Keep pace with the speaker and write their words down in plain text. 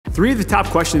Three of the top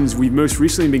questions we've most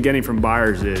recently been getting from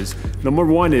buyers is, number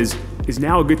one is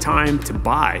now a good time to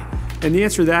buy? And the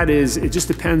answer to that is, it just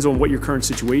depends on what your current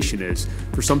situation is.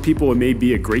 For some people, it may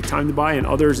be a great time to buy, and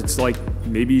others, it's like,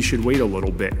 maybe you should wait a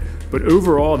little bit. But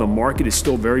overall, the market is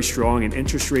still very strong and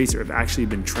interest rates have actually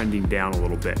been trending down a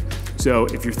little bit. So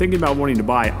if you're thinking about wanting to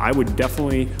buy, I would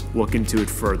definitely look into it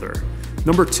further.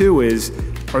 Number two is,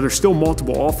 are there still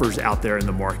multiple offers out there in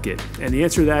the market? And the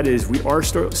answer to that is we are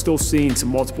still seeing some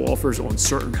multiple offers on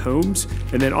certain homes,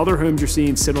 and then other homes you're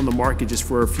seeing sit on the market just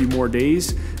for a few more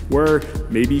days where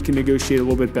maybe you can negotiate a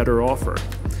little bit better offer.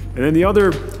 And then the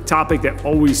other topic that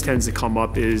always tends to come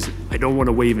up is, I don't want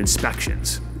to waive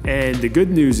inspections. And the good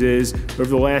news is, over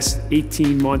the last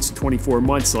 18 months to 24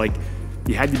 months, like,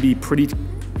 you had to be pretty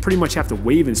much have to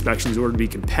waive inspections in order to be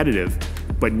competitive.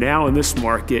 But now in this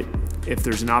market, if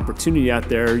there's an opportunity out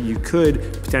there, you could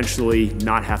potentially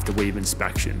not have to waive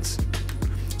inspections.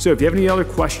 So if you have any other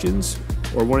questions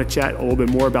or want to chat a little bit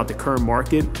more about the current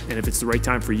market and if it's the right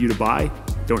time for you to buy,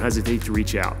 don't hesitate to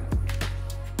reach out.